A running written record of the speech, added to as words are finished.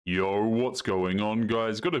Yo, what's going on,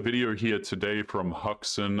 guys? Got a video here today from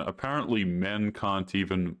Huxon. Apparently, men can't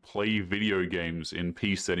even play video games in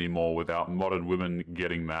peace anymore without modern women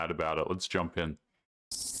getting mad about it. Let's jump in.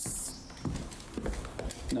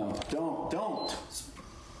 No, don't.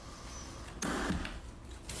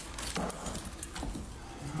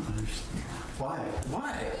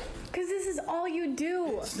 Why? Because this is all you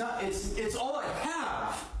do. It's all I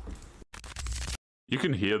have. You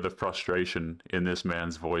can hear the frustration in this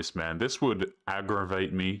man's voice, man. This would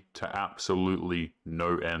aggravate me to absolutely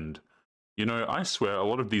no end. You know, I swear a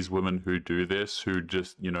lot of these women who do this, who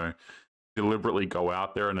just, deliberately go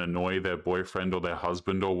out there and annoy their boyfriend or their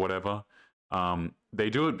husband or whatever, they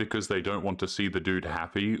do it because they don't want to see the dude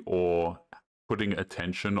happy or putting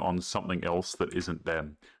attention on something else that isn't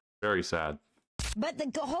them. Very sad. But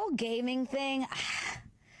the whole gaming thing...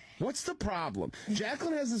 What's the problem?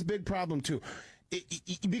 Jacqueline has this big problem too.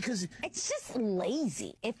 Because it's just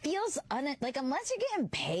lazy. It feels like unless you're getting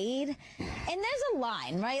paid, and there's a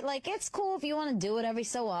line, right? Like, it's cool if you want to do it every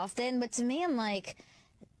so often, but to me, I'm like,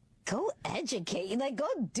 go educate. Like, go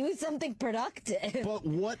do something productive. But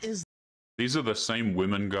what is... These are the same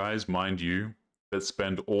women, guys, mind you, that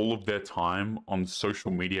spend all of their time on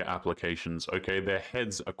social media applications, okay? Their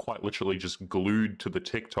heads are quite literally just glued to the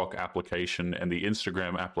TikTok application and the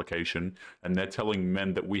Instagram application, and they're telling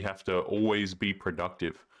men that we have to always be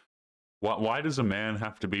productive. Why does a man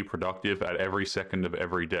have to be productive at every second of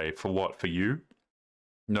every day? For what? For you?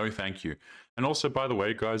 No, thank you. And also, by the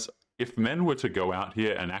way, guys, if men were to go out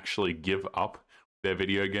here and actually give up their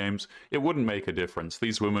video games, it wouldn't make a difference.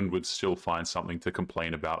 These women would still find something to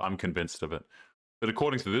complain about. I'm convinced of it. But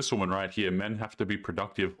according to this woman right here, men have to be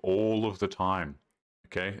productive all of the time.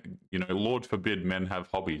 Okay? You know, Lord forbid men have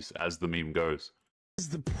hobbies, as the meme goes. Is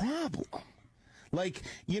the problem? Like,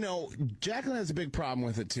 Jacqueline has a big problem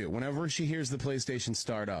with it too. Whenever she hears the PlayStation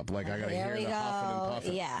start up, like, I gotta hear the huffing and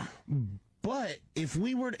puffing. Yeah. But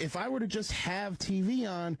if I were to just have TV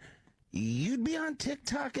on, you'd be on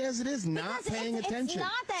TikTok as it is, not paying attention.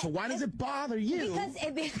 So why does it bother you?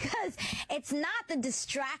 Because it's not the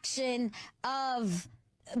distraction of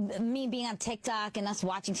me being on TikTok and us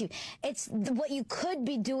watching TV. It's what you could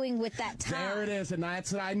be doing with that time. There it is, and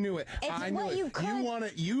that's what I knew it. I knew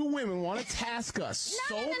it. You women want to task us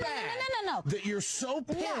bad that you're so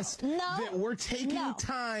pissed that we're taking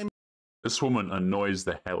time. This woman annoys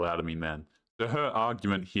the hell out of me, man. So her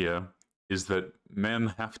argument here is that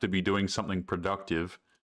men have to be doing something productive,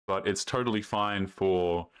 but it's totally fine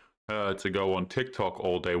for her to go on TikTok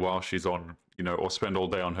all day while she's on, or spend all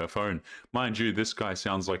day on her phone. Mind you, this guy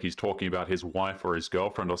sounds like he's talking about his wife or his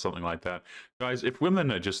girlfriend or something like that. Guys, if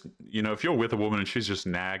women are just, if you're with a woman and she's just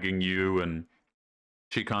nagging you and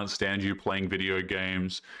she can't stand you playing video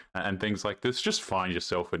games and things like this, just find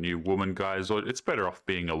yourself a new woman, guys, or it's better off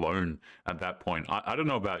being alone at that point. I don't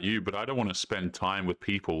know about you, but I don't want to spend time with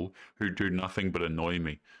people who do nothing but annoy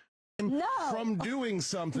me. From doing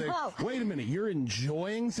something. No. Wait a minute, you're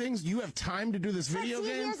enjoying things? You have time to do this video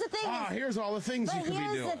game? Here's the thing. Here's all the things you could be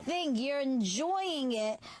doing. Here's the thing, you're enjoying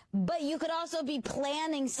it, but you could also be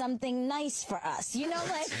planning something nice for us.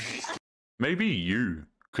 Maybe you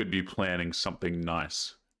could be planning something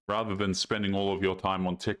nice rather than spending all of your time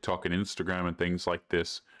on TikTok and Instagram and things like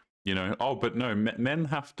this. But no, men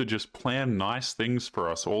have to just plan nice things for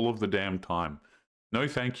us all of the damn time. No,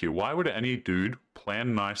 thank you. Why would any dude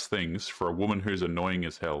plan nice things for a woman who's annoying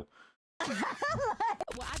as hell?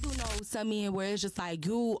 Well, I do know some men where it's just like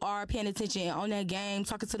you are paying attention on that game,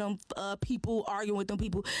 talking to them people, arguing with them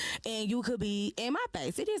people, and you could be in my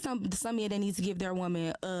face. It is some men that needs to give their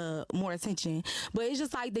woman more attention, but it's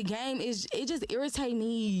just like the game it just irritates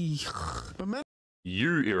me.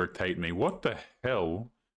 You irritate me. What the hell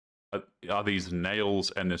are these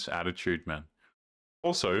nails and this attitude, man?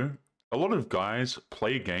 Also, a lot of guys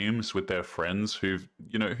play games with their friends who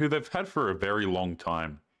they've had for a very long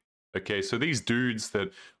time. Okay, so these dudes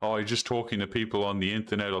that, are just talking to people on the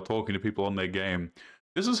internet or talking to people on their game.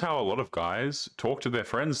 This is how a lot of guys talk to their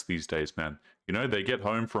friends these days, man. They get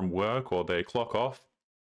home from work or they clock off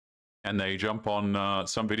and they jump on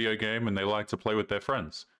some video game and they like to play with their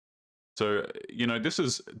friends. So, this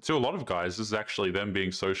is, to a lot of guys, this is actually them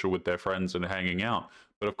being social with their friends and hanging out.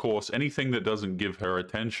 But of course, anything that doesn't give her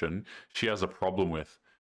attention, she has a problem with.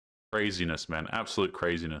 Craziness, man. Absolute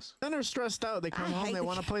craziness. Men are stressed out. They come home, they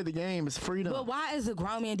want to play the game. It's freedom. But why, as a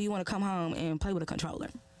grown man, do you want to come home and play with a controller?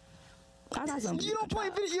 You don't play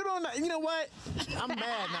video. You know what? I'm mad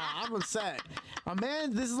now. I'm upset. A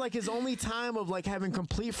man, this is like his only time of like having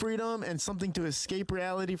complete freedom and something to escape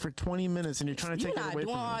reality for 20 minutes, and you're trying to take it away from him.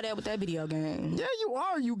 You're not doing all that with that video game. Yeah, you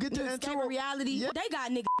are. You get to escape reality. Yeah. They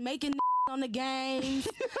got niggas making on the games,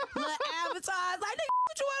 little avatars. Like, nigga,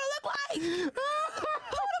 what you want to look like?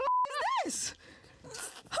 Who the is this? Who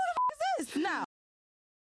the is this? No.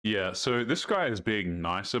 Yeah, so this guy is being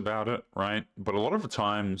nice about it, right? But a lot of the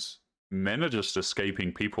times, men are just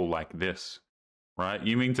escaping people like this, right?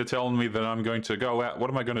 You mean to tell me that I'm going to go out? What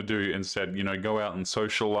am I going to do instead? You know, go out and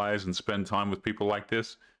socialize and spend time with people like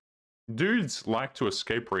this? Dudes like to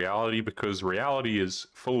escape reality because reality is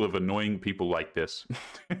full of annoying people like this.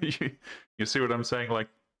 You see what I'm saying? Like,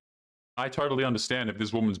 I totally understand if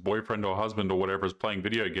this woman's boyfriend or husband or whatever is playing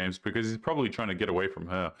video games because he's probably trying to get away from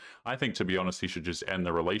her. I think, to be honest, he should just end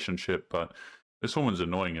the relationship, but this woman's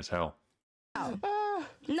annoying as hell.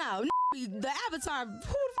 No, the avatar, who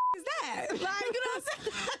the is that? Like, you know what I'm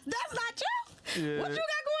saying? That's not you. Yeah. What you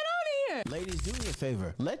got going on here? Ladies, do me a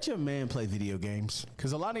favor. Let your man play video games.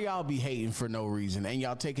 Because a lot of y'all be hating for no reason, and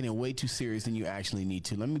y'all taking it way too serious than you actually need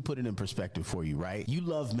to. Let me put it in perspective for you, right? You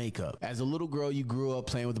love makeup. As a little girl, you grew up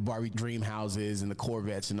playing with the Barbie dream houses and the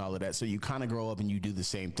Corvettes and all of that. So you kind of grow up and you do the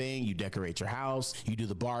same thing. You decorate your house. You do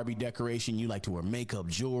the Barbie decoration. You like to wear makeup,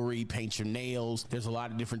 jewelry, paint your nails. There's a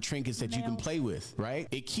lot of different trinkets that you can play with, right?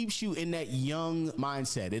 It keeps you in that young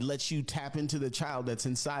mindset. It lets you tap into the child that's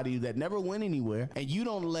inside of you that never went anywhere. And you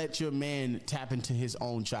don't let your man tap into his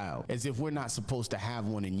own child as if we're not supposed to have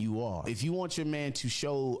one and you are. If you want your man to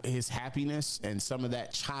show his happiness and some of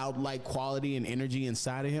that childlike quality and energy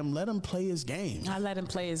inside of him, let him play his game. I let him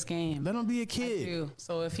play his game. Let him be a kid. I do.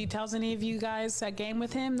 So if he tells any of you guys that game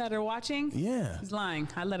with him that are watching, yeah, he's lying.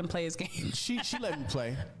 I let him play his game. She let him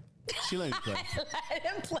play. She let him play. Let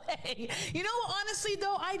him play. You know, honestly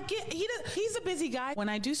though, he's a busy guy. When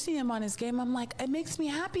I do see him on his game, I'm like, it makes me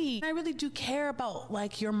happy. I really do care about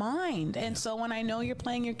like your mind. And so when I know you're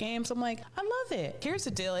playing your games, I'm like, I love it. Here's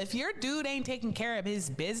the deal. If your dude ain't taking care of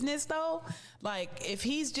his business though, like if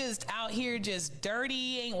he's just out here just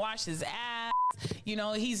dirty, ain't washed his ass, you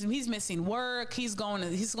know, he's missing work, he's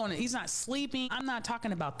not sleeping. I'm not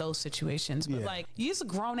talking about those situations, but like he's a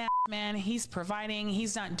grown ass man, he's providing,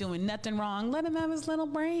 he's not doing nothing wrong. Let him have his little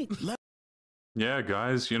break. Yeah,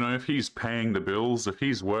 guys, you know, if he's paying the bills, if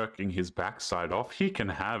he's working his backside off, he can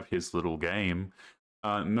have his little game.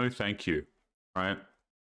 No, thank you. Right?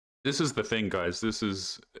 This is the thing, guys. This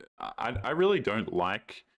is, I really don't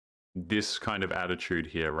like this kind of attitude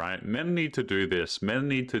here, right? Men need to do this. Men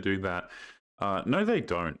need to do that. No, they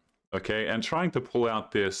don't. Okay, and trying to pull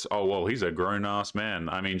out this, oh, well, he's a grown-ass man.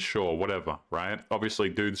 I mean, sure, whatever, right? Obviously,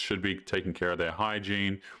 dudes should be taking care of their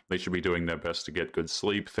hygiene. They should be doing their best to get good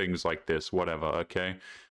sleep, things like this, whatever, okay?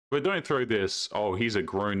 But don't throw this, oh, he's a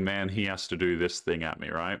grown man, he has to do this thing at me,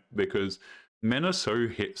 right? Because men are so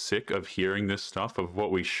sick of hearing this stuff of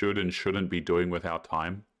what we should and shouldn't be doing with our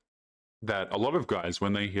time, that a lot of guys,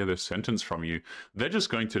 when they hear this sentence from you, they're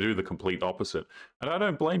just going to do the complete opposite. And I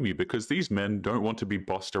don't blame you, because these men don't want to be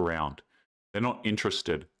bossed around. They're not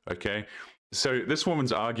interested, okay? So this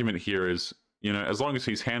woman's argument here is, you know, as long as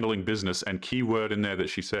he's handling business, and keyword in there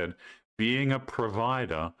that she said, being a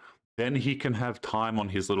provider, then he can have time on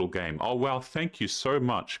his little game. Oh, well, thank you so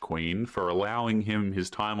much, Queen, for allowing him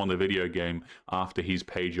his time on the video game after he's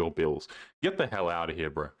paid your bills. Get the hell out of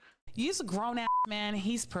here, bro. He's a grown-ass man.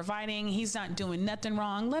 He's providing. He's not doing nothing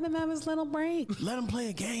wrong. Let him have his little break. Let him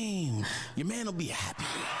play a game. Your man will be happy.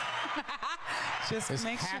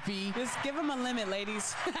 Just give him a limit,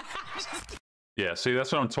 ladies. Yeah, see,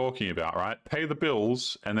 that's what I'm talking about, right? Pay the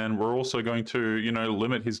bills, and then we're also going to, you know,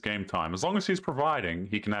 limit his game time. As long as he's providing,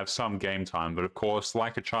 he can have some game time. But of course,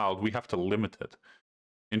 like a child, we have to limit it.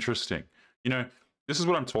 Interesting. You know, this is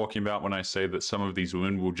what I'm talking about when I say that some of these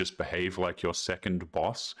women will just behave like your second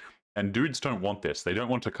boss. And dudes don't want this. They don't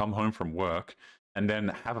want to come home from work and then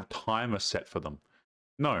have a timer set for them.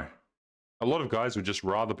 No. A lot of guys would just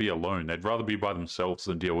rather be alone. They'd rather be by themselves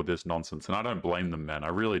than deal with this nonsense. And I don't blame them, man. I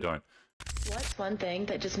really don't. What's one thing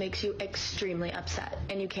that just makes you extremely upset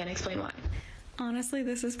and you can't explain why? Honestly,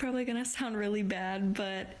 this is probably gonna sound really bad,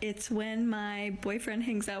 but it's when my boyfriend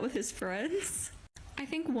hangs out with his friends. I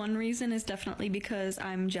think one reason is definitely because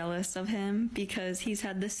I'm jealous of him, because he's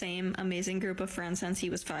had the same amazing group of friends since he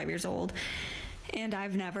was 5 years old. And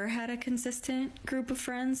I've never had a consistent group of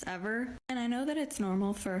friends ever. And I know that it's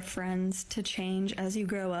normal for friends to change as you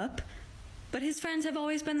grow up, but his friends have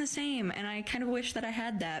always been the same. And I kind of wish that I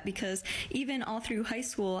had that, because even all through high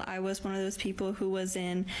school, I was one of those people who was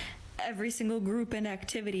in every single group and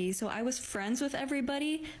activity. So I was friends with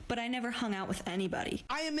everybody, but I never hung out with anybody.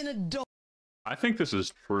 I am an adult. I think this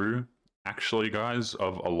is true, actually, guys,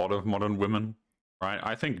 of a lot of modern women, right?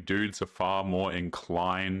 I think dudes are far more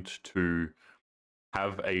inclined to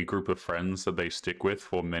have a group of friends that they stick with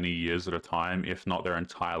for many years at a time, if not their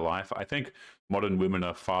entire life, I think modern women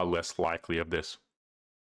are far less likely of this.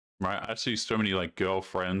 Right? I see so many like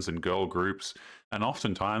girlfriends and girl groups, and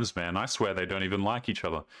oftentimes, man, I swear they don't even like each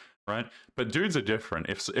other. Right? But dudes are different.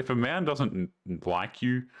 If a man doesn't like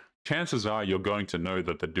you, chances are you're going to know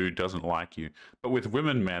that the dude doesn't like you. But with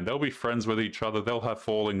women, man, they'll be friends with each other, they'll have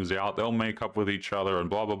fallings out, they'll make up with each other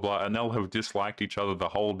and blah, blah, blah, and they'll have disliked each other the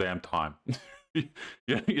whole damn time.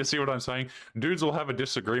 You see what I'm saying? Dudes will have a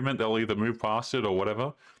disagreement, they'll either move past it or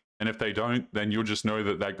whatever, and if they don't, then you'll just know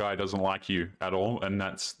that that guy doesn't like you at all, and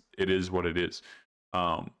it is what it is.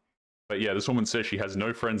 But yeah, this woman says she has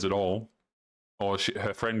no friends at all, or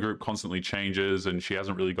her friend group constantly changes and she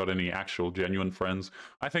hasn't really got any actual genuine friends.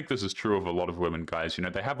 I think this is true of a lot of women, guys. You know,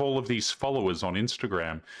 they have all of these followers on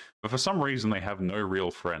Instagram, but for some reason they have no real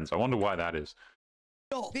friends. I wonder why that is.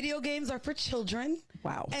 Video games are for children.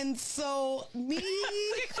 Wow. And so me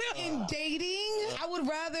in dating, I would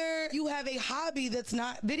rather you have a hobby that's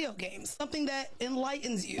not video games, something that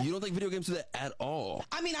enlightens you. You don't think video games do that at all?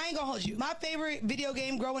 I mean, I ain't gonna hold you. My favorite video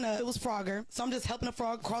game growing up, it was Frogger. So I'm just helping a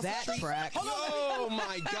frog cross the street. Track. Oh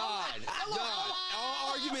my God.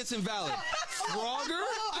 All arguments invalid. Frogger?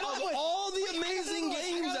 Of all the amazing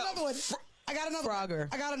games out. I got another Frogger.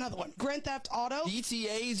 I got another one. Grand Theft Auto.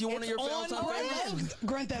 GTA's one of your all-time favorites?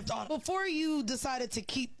 Grand Theft Auto. Before you decided to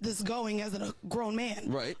keep this going as a grown man.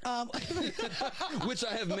 Right. Which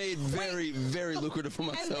I have made very, very lucrative for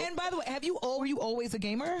myself. And by the way, were you always a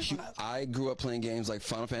gamer? I grew up playing games like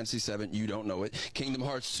Final Fantasy VII, you don't know it. Kingdom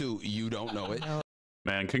Hearts 2, you don't know it.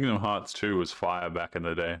 Man, Kingdom Hearts 2 was fire back in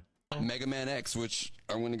the day. Mega Man X, which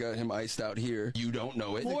I'm going to get him iced out here. You don't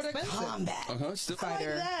know it. Mortal Kombat. Still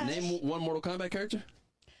Fighter. Name one Mortal Kombat character.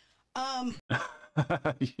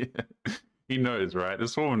 Yeah. He knows, right?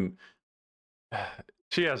 This woman,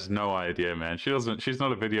 she has no idea, man. She's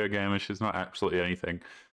not a video gamer. She's not absolutely anything.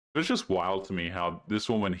 It's just wild to me how this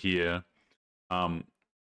woman here,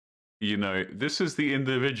 you know, this is the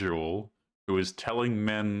individual who is telling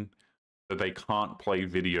men that they can't play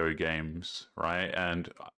video games, right? And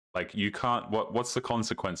like, you can't, what's the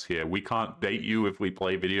consequence here? We can't date you if we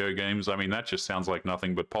play video games. I mean, that just sounds like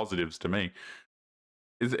nothing but positives to me.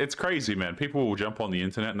 It's crazy, man. People will jump on the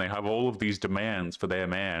internet and they have all of these demands for their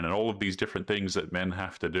man and all of these different things that men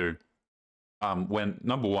have to do. When,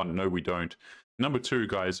 number one, no, we don't. Number two,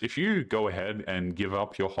 guys, if you go ahead and give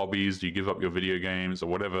up your hobbies, you give up your video games or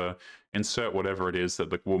whatever, insert whatever it is that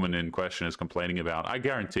the woman in question is complaining about, I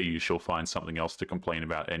guarantee you she'll find something else to complain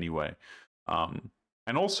about anyway.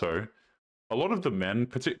 And also, a lot of the men,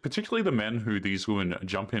 particularly the men who these women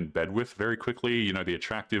jump in bed with very quickly, you know, the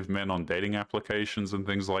attractive men on dating applications and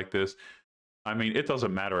things like this, I mean, it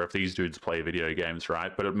doesn't matter if these dudes play video games,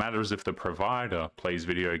 right? But it matters if the provider plays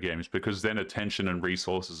video games, because then attention and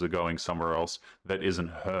resources are going somewhere else that isn't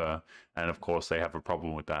her. And of course, they have a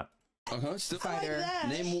problem with that. Still Fighter.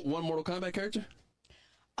 Name one Mortal Kombat character.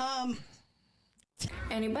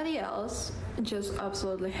 Anybody else just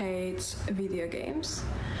absolutely hates video games,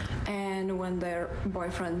 and when their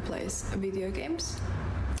boyfriend plays video games,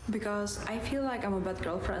 because I feel like I'm a bad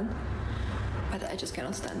girlfriend, but I just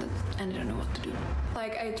cannot stand it and I don't know what to do.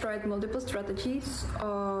 Like, I tried multiple strategies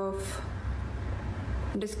of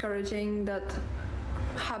discouraging that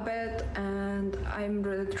habit, and I'm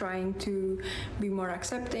really trying to be more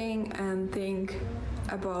accepting and think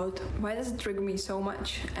about why does it trigger me so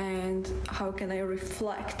much and how can I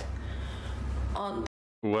reflect on.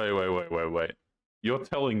 Wait. You're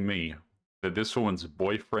telling me that this woman's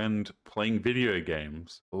boyfriend playing video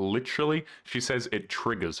games, literally, she says it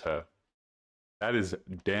triggers her. That is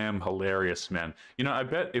damn hilarious, man. You know, I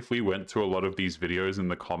bet if we went to a lot of these videos in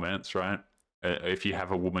the comments, right? If you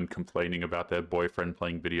have a woman complaining about their boyfriend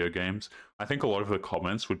playing video games, I think a lot of the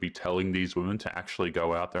comments would be telling these women to actually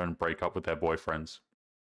go out there and break up with their boyfriends.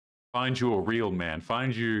 Find you a real man.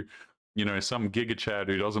 Find you, you know, some giga chad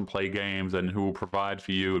who doesn't play games and who will provide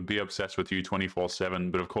for you and be obsessed with you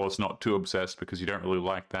 24/7, but of course not too obsessed because you don't really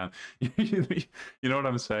like that. You know what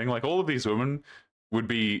I'm saying? Like, all of these women would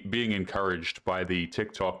be being encouraged by the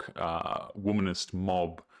TikTok womanist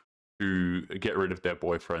mob to get rid of their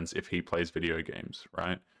boyfriends if he plays video games,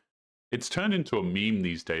 right? It's turned into a meme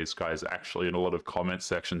these days, guys, actually, in a lot of comment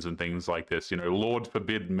sections and things like this. You know, Lord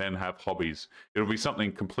forbid men have hobbies. It'll be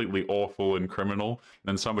something completely awful and criminal,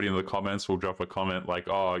 and somebody in the comments will drop a comment like,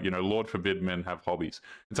 oh, you know, Lord forbid men have hobbies.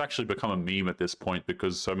 It's actually become a meme at this point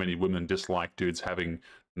because so many women dislike dudes having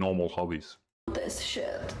normal hobbies. This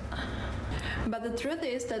shit. But the truth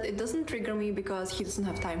is that it doesn't trigger me because he doesn't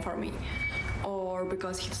have time for me. or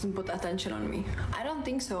because he doesn't put attention on me. I don't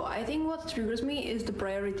think so. I think what triggers me is the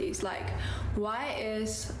priorities. Like, why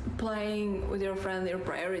is playing with your friend your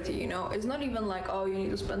priority, you know? It's not even like, oh, you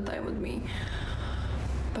need to spend time with me.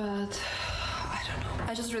 But I don't know.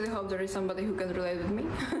 I just really hope there is somebody who can relate with me.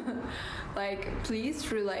 Like,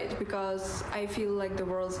 please relate, because I feel like the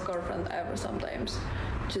worst girlfriend ever sometimes.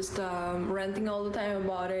 Just ranting all the time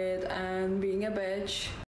about it and being a bitch.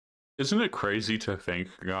 Isn't it crazy to think,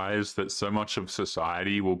 guys, that so much of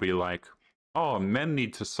society will be like, oh, men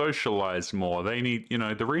need to socialize more. They need, you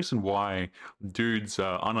know, the reason why dudes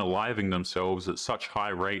are unaliving themselves at such high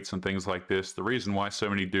rates and things like this, the reason why so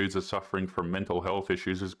many dudes are suffering from mental health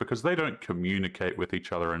issues is because they don't communicate with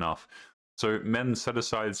each other enough. So men set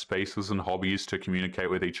aside spaces and hobbies to communicate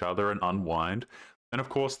with each other and unwind. And of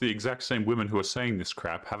course, the exact same women who are saying this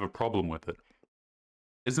crap have a problem with it.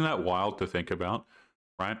 Isn't that wild to think about?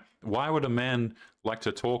 Right? Why would a man like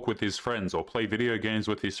to talk with his friends or play video games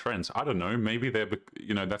with his friends? I don't know. Maybe they're,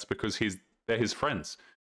 you know, that's because they're his friends.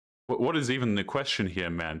 What is even the question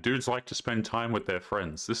here, man? Dudes like to spend time with their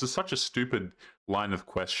friends. This is such a stupid line of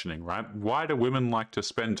questioning, right? Why do women like to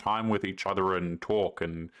spend time with each other and talk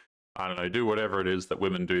and, I don't know, do whatever it is that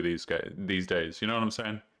women do these days? You know what I'm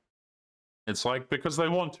saying? It's like because they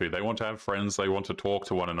want to. They want to have friends. They want to talk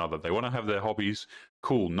to one another. They want to have their hobbies.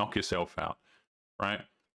 Cool, knock yourself out. Right?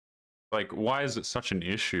 Like, why is it such an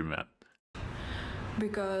issue, man?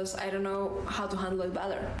 Because I don't know how to handle it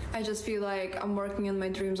better. I just feel like I'm working on my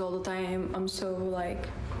dreams all the time. I'm so like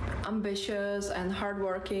ambitious and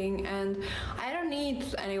hardworking, and I don't need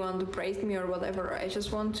anyone to praise me or whatever. I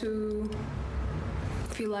just want to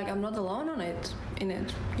feel like I'm not alone in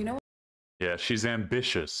it, you know? Yeah, she's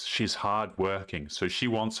ambitious. She's hardworking. So she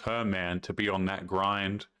wants her man to be on that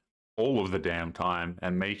grind all of the damn time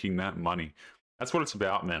and making that money. That's what it's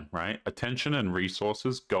about, man, right? Attention and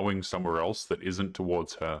resources going somewhere else that isn't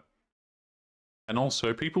towards her. And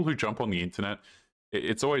also, people who jump on the internet,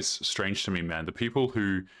 it's always strange to me, man. The people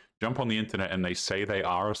who jump on the internet and they say they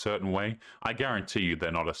are a certain way, I guarantee you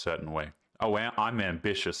they're not a certain way. Oh, I'm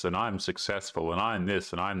ambitious and I'm successful and I'm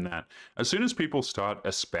this and I'm that. As soon as people start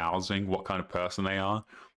espousing what kind of person they are,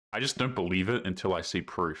 I just don't believe it until I see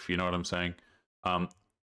proof. You know what I'm saying?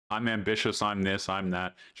 I'm ambitious, I'm this, I'm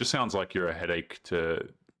that. Just sounds like you're a headache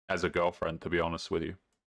as a girlfriend, to be honest with you.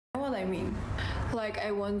 You know what I mean? Like,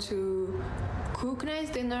 I want to cook nice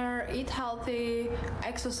dinner, eat healthy,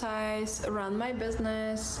 exercise, run my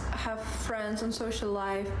business, have friends and social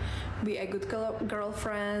life, be a good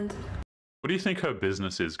girlfriend. What do you think her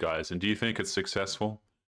business is, guys? And do you think it's successful?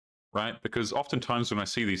 Right? Because oftentimes when I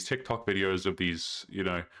see these TikTok videos of these, you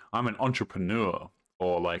know, I'm an entrepreneur,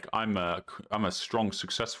 or like I'm a strong,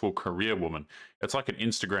 successful career woman. It's like an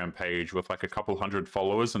Instagram page with like a couple hundred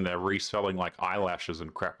followers, and they're reselling like eyelashes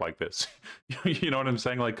and crap like this. You know what I'm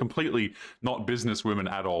saying? Like completely not business women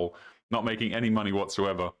at all, not making any money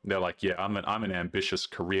whatsoever. They're like, yeah, I'm an ambitious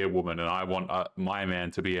career woman, and I want my man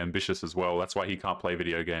to be ambitious as well. That's why he can't play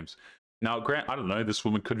video games. Now, Grant, I don't know. This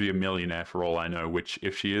woman could be a millionaire for all I know. Which,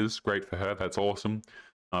 if she is, great for her. That's awesome.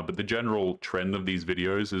 But the general trend of these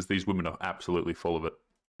videos is these women are absolutely full of it.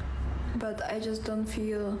 But I just don't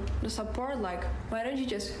feel the support. Like, why don't you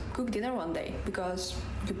just cook dinner one day because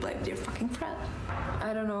you play with your fucking friend?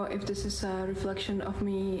 I don't know if this is a reflection of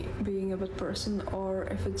me being a bad person or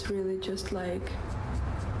if it's really just like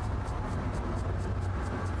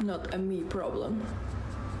not a me problem.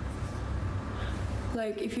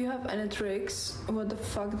 Like, if you have any tricks, what the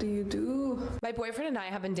fuck do you do? My boyfriend and I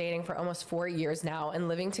have been dating for almost 4 years now and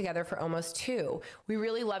living together for almost 2. We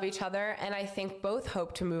really love each other, and I think both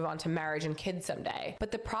hope to move on to marriage and kids someday. But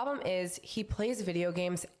the problem is he plays video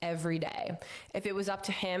games every day. If it was up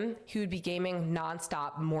to him, he would be gaming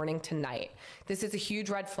nonstop morning to night. This is a huge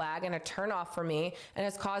red flag and a turnoff for me and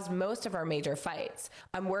has caused most of our major fights.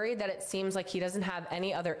 I'm worried that it seems like he doesn't have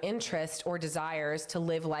any other interest or desires to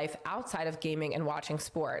live life outside of gaming and watching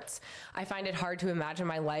sports. I find it hard to imagine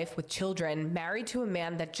my life with children married to a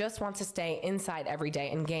man that just wants to stay inside every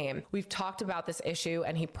day and game. We've talked about this issue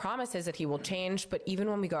and he promises that he will change, but even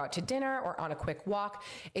when we go out to dinner or on a quick walk,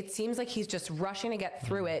 it seems like he's just rushing to get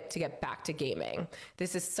through it to get back to gaming.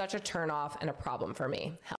 This is such a turnoff and a problem for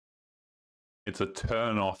me. It's a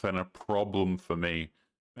turnoff and a problem for me.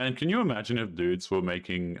 Man, can you imagine if dudes were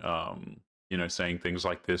making, you know, saying things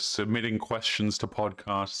like this, submitting questions to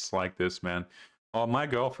podcasts like this, man? Oh, my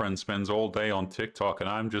girlfriend spends all day on TikTok and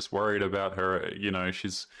I'm just worried about her. You know,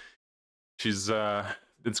 it's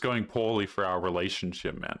going poorly for our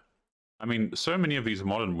relationship, man. I mean, so many of these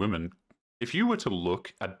modern women if you were to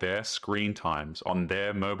look at their screen times on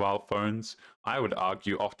their mobile phones, I would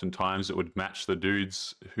argue oftentimes it would match the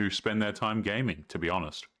dudes who spend their time gaming, to be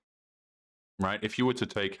honest. Right? If you were to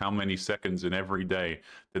take how many seconds in every day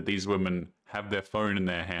that these women have their phone in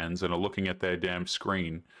their hands and are looking at their damn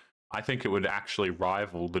screen, I think it would actually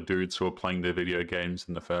rival the dudes who are playing their video games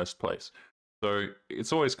in the first place. So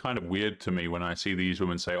it's always kind of weird to me when I see these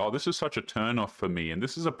women say, oh, this is such a turn off for me and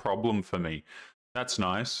this is a problem for me. That's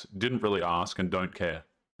nice. Didn't really ask and don't care.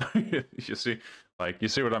 You see, you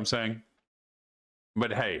see what I'm saying?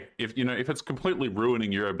 But hey, if it's completely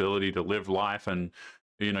ruining your ability to live life and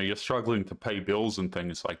you're struggling to pay bills and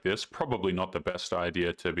things like this, probably not the best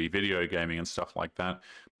idea to be video gaming and stuff like that.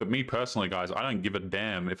 But me personally, guys, I don't give a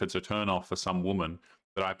damn if it's a turn off for some woman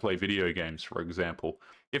that I play video games, for example.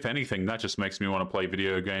 If anything, that just makes me want to play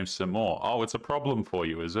video games some more. Oh, it's a problem for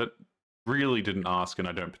you, is it? Really didn't ask, and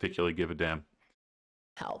I don't particularly give a damn.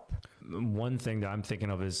 Help. One thing that I'm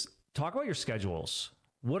thinking of is talk about your schedules.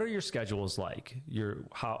 What are your schedules like?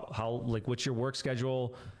 What's your work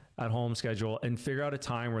schedule, at home schedule, and figure out a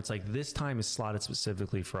time where it's like this time is slotted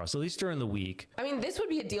specifically for us, at least during the week. I mean, this would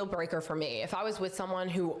be a deal breaker for me. If I was with someone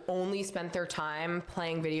who only spent their time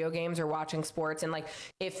playing video games or watching sports, and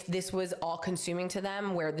if this was all consuming to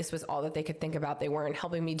them, where this was all that they could think about, they weren't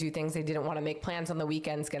helping me do things, they didn't want to make plans on the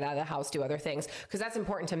weekends, get out of the house, do other things, because that's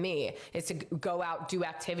important to me, is to go out, do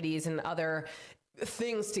activities and other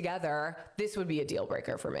things together. This would be a deal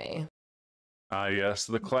breaker for me. Yes,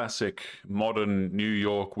 the classic modern New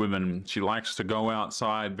York woman. She likes to go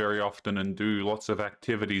outside very often and do lots of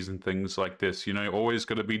activities and things like this. Always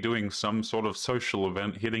got to be doing some sort of social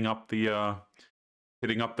event, hitting up the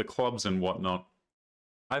clubs and whatnot.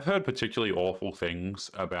 I've heard particularly awful things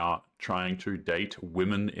about trying to date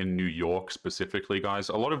women in New York specifically, guys.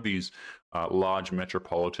 A lot of these large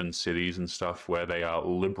metropolitan cities and stuff where they are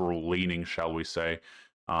liberal-leaning, shall we say,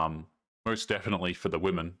 most definitely for the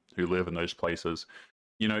women who live in those places.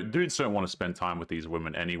 Dudes don't want to spend time with these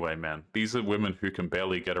women anyway, man. These are women who can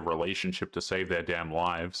barely get a relationship to save their damn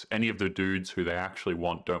lives. Any of the dudes who they actually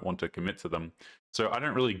want don't want to commit to them. So I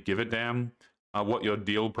don't really give a damn what your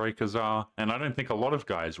deal breakers are. And I don't think a lot of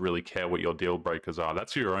guys really care what your deal breakers are.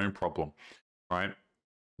 That's your own problem, right?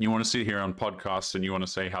 You want to sit here on podcasts and you want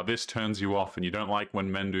to say how this turns you off and you don't like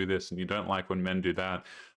when men do this and you don't like when men do that.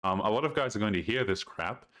 A lot of guys are going to hear this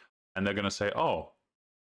crap and they're going to say, oh,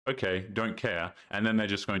 okay, don't care. And then they're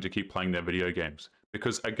just going to keep playing their video games.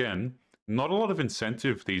 Because again, not a lot of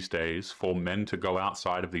incentive these days for men to go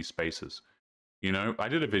outside of these spaces. I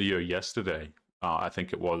did a video yesterday, I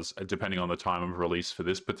think it was, depending on the time of release for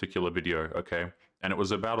this particular video, okay? And it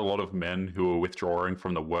was about a lot of men who are withdrawing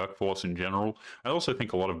from the workforce in general. I also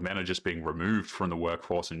think a lot of men are just being removed from the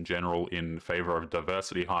workforce in general in favor of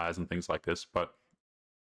diversity hires and things like this. But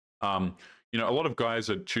a lot of guys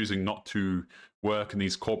are choosing not to work in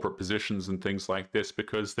these corporate positions and things like this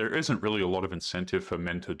because there isn't really a lot of incentive for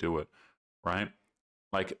men to do it, right?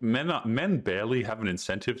 Men barely have an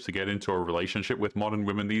incentive to get into a relationship with modern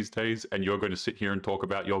women these days, and you're going to sit here and talk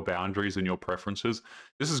about your boundaries and your preferences.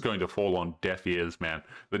 This is going to fall on deaf ears, man.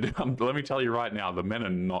 Let me tell you right now, the men are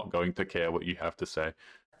not going to care what you have to say.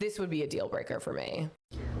 This would be a deal breaker for me.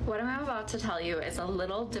 What I'm about to tell you is a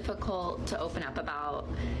little difficult to open up about.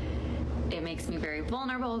 It makes me very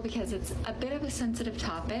vulnerable because it's a bit of a sensitive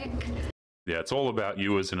topic. Yeah, it's all about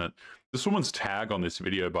you, isn't it? This woman's tag on this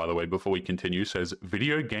video, by the way, before we continue, says,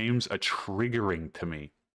 video games are triggering to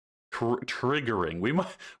me. Triggering. We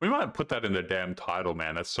might put that in the damn title,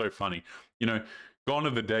 man. That's so funny. Gone are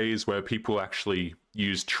the days where people actually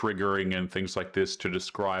use triggering and things like this to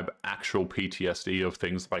describe actual PTSD of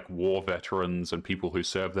things like war veterans and people who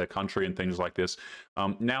serve their country and things like this.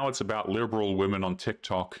 Now it's about liberal women on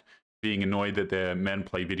TikTok being annoyed that their men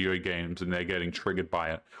play video games and they're getting triggered by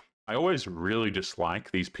it. I always really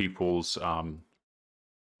dislike these people's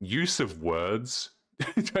use of words,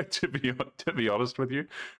 to be honest with you,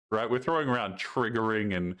 right? We're throwing around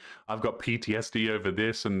triggering and I've got PTSD over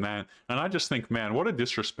this and that. And I just think, man, what a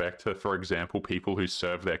disrespect to, for example, people who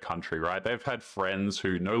serve their country, right? They've had friends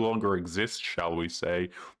who no longer exist, shall we say,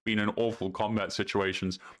 been in awful combat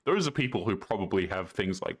situations. Those are people who probably have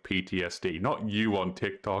things like PTSD, not you on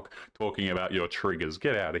TikTok talking about your triggers.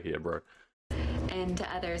 Get out of here, bro. And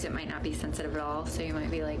to others, it might not be sensitive at all. So you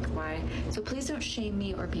might be like, why? So please don't shame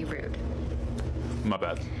me or be rude. My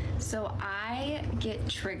bad. So I get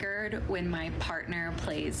triggered when my partner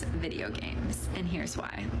plays video games, and here's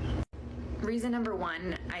why. Reason number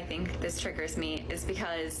one, I think this triggers me, is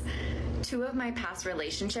because 2 of my past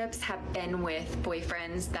relationships have been with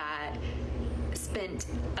boyfriends that spent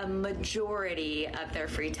a majority of their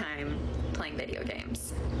free time playing video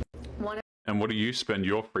games. And what do you spend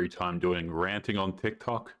your free time doing? Ranting on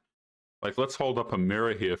TikTok? Like, let's hold up a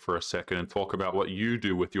mirror here for a second and talk about what you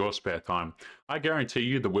do with your spare time. I guarantee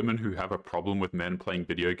you the women who have a problem with men playing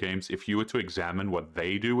video games, if you were to examine what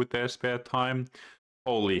they do with their spare time,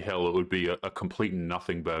 holy hell, it would be a complete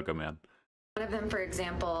nothing burger, man. One of them, for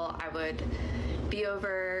example, I would be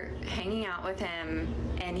over hanging out with him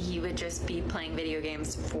and he would just be playing video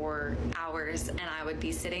games for hours and I would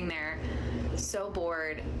be sitting there so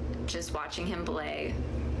bored just watching him play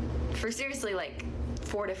for seriously like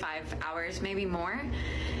 4 to 5 hours, maybe more.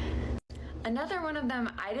 Another one of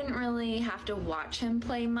them, I didn't really have to watch him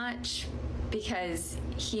play much because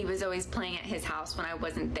he was always playing at his house when I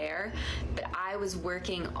wasn't there, but I was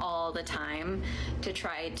working all the time to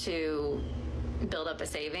try to build up a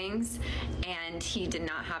savings, and he did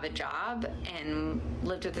not have a job and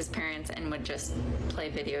lived with his parents and would just play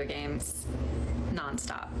video games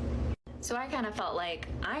nonstop. So I kind of felt like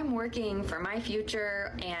I'm working for my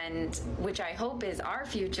future, and which I hope is our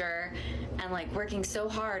future, and like working so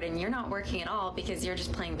hard and you're not working at all because you're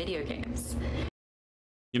just playing video games.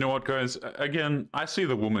 You know what, guys? Again, I see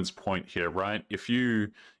the woman's point here, right? If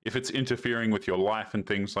it's interfering with your life and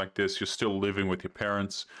things like this, you're still living with your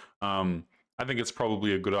parents. I think it's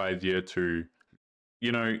probably a good idea to,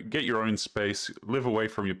 you know, get your own space, live away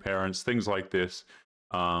from your parents, things like this.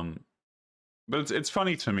 But it's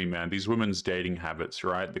funny to me, man, these women's dating habits,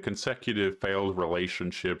 right? The consecutive failed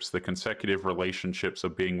relationships, the consecutive relationships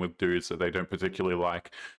of being with dudes that they don't particularly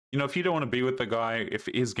like. You know, if you don't want to be with the guy, if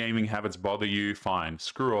his gaming habits bother you, fine,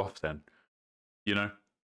 screw off then, you know?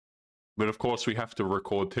 But of course, we have to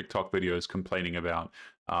record TikTok videos complaining about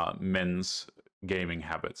men's gaming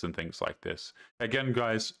habits and things like this. Again,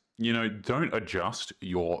 guys, you know, don't adjust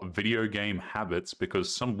your video game habits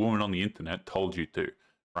because some woman on the internet told you to.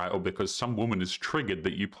 Right? Or because some woman is triggered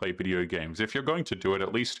that you play video games. If you're going to do it,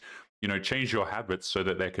 at least, you know, change your habits so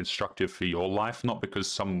that they're constructive for your life, not because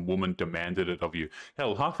some woman demanded it of you.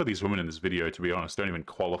 Hell, half of these women in this video, to be honest, don't even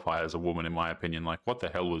qualify as a woman, in my opinion. Like, what the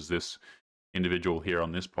hell was this individual here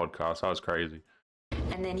on this podcast? That was crazy.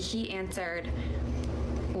 And then he answered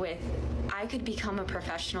with, I could become a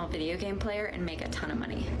professional video game player and make a ton of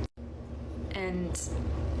money. And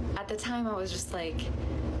at the time, I was just like,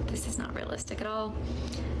 this is not realistic at all.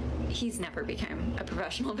 He's never become a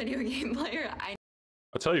professional video game player.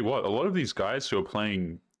 I'll tell you what, a lot of these guys who are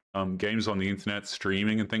playing games on the internet,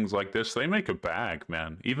 streaming and things like this, they make a bag,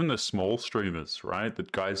 man. Even the small streamers, right? The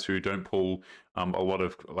guys who don't pull a lot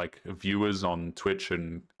of like viewers on Twitch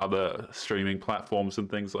and other streaming platforms and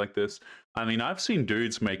things like this. I mean, I've seen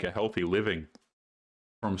dudes make a healthy living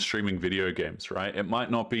from streaming video games, right? It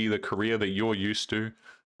might not be the career that you're used to,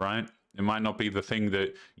 right? It might not be the thing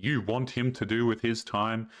that you want him to do with his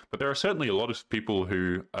time, but there are certainly a lot of people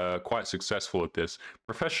who are quite successful at this.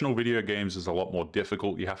 Professional video games is a lot more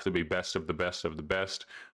difficult. You have to be best of the best of the best.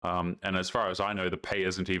 And as far as I know, the pay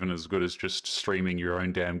isn't even as good as just streaming your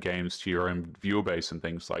own damn games to your own viewer base and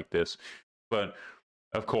things like this. But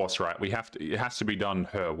of course, right, it has to be done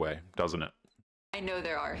her way, doesn't it? I know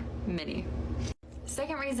there are many.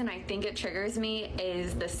 Second reason I think it triggers me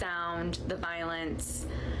is the sound, the violence.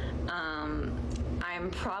 I'm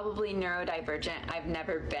probably neurodivergent. I've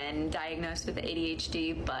never been diagnosed with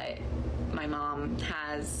ADHD, but my mom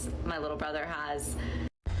has, my little brother has.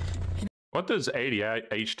 What does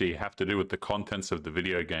ADHD have to do with the contents of the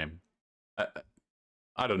video game?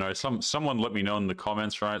 I don't know. Someone let me know in the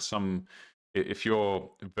comments, right? If you're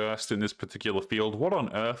versed in this particular field, what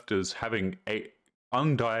on earth does having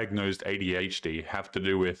undiagnosed ADHD have to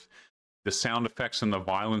do with the sound effects and the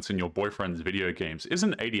violence in your boyfriend's video games?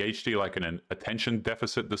 Isn't ADHD like an attention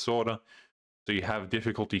deficit disorder? So you have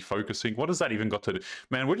difficulty focusing? What does that even got to do?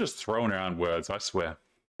 Man, we're just throwing around words, I swear.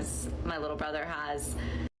 My little brother has.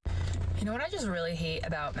 You know what I just really hate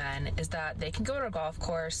about men is that they can go to a golf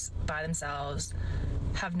course by themselves,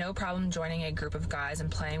 have no problem joining a group of guys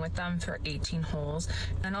and playing with them for 18 holes,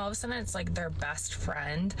 and all of a sudden it's like their best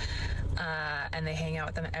friend, and they hang out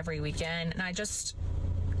with them every weekend. And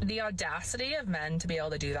the audacity of men to be able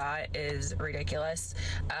to do that is ridiculous,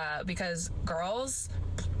 because girls,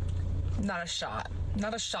 not a shot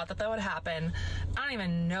that would happen. I don't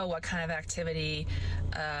even know what kind of activity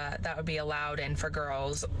that would be allowed in for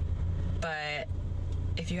girls, but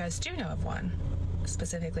if you guys do know of one,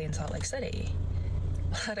 specifically in Salt Lake City,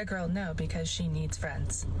 let a girl know because she needs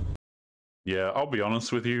friends. Yeah, I'll be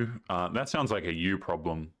honest with you, that sounds like a you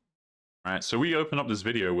problem. Right, so we open up this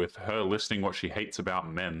video with her listing what she hates about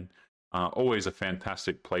men. Always a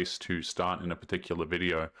fantastic place to start in a particular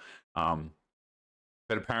video. But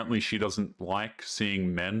apparently she doesn't like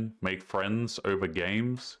seeing men make friends over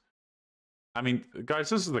games. I mean, guys,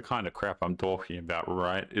 this is the kind of crap I'm talking about,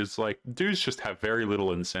 right? Is like dudes just have very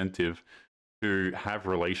little incentive to have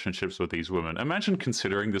relationships with these women. Imagine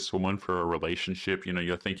considering this woman for a relationship. You know,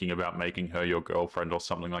 you're thinking about making her your girlfriend or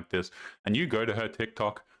something like this, and you go to her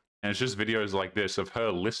TikTok, and it's just videos like this of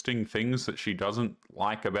her listing things that she doesn't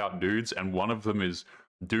like about dudes, and one of them is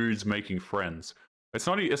dudes making friends. It's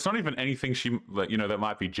not even anything that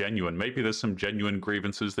might be genuine. Maybe there's some genuine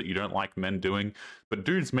grievances that you don't like men doing, but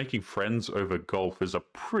dudes making friends over golf is a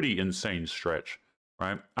pretty insane stretch.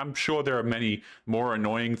 Right? I'm sure there are many more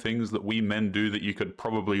annoying things that we men do that you could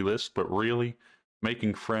probably list, but really,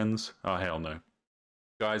 making friends? Oh, hell no.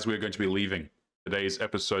 Guys, we're going to be leaving today's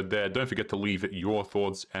episode there. Don't forget to leave your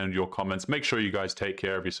thoughts and your comments. Make sure you guys take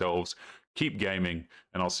care of yourselves, keep gaming,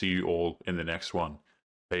 and I'll see you all in the next one.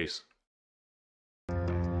 Peace.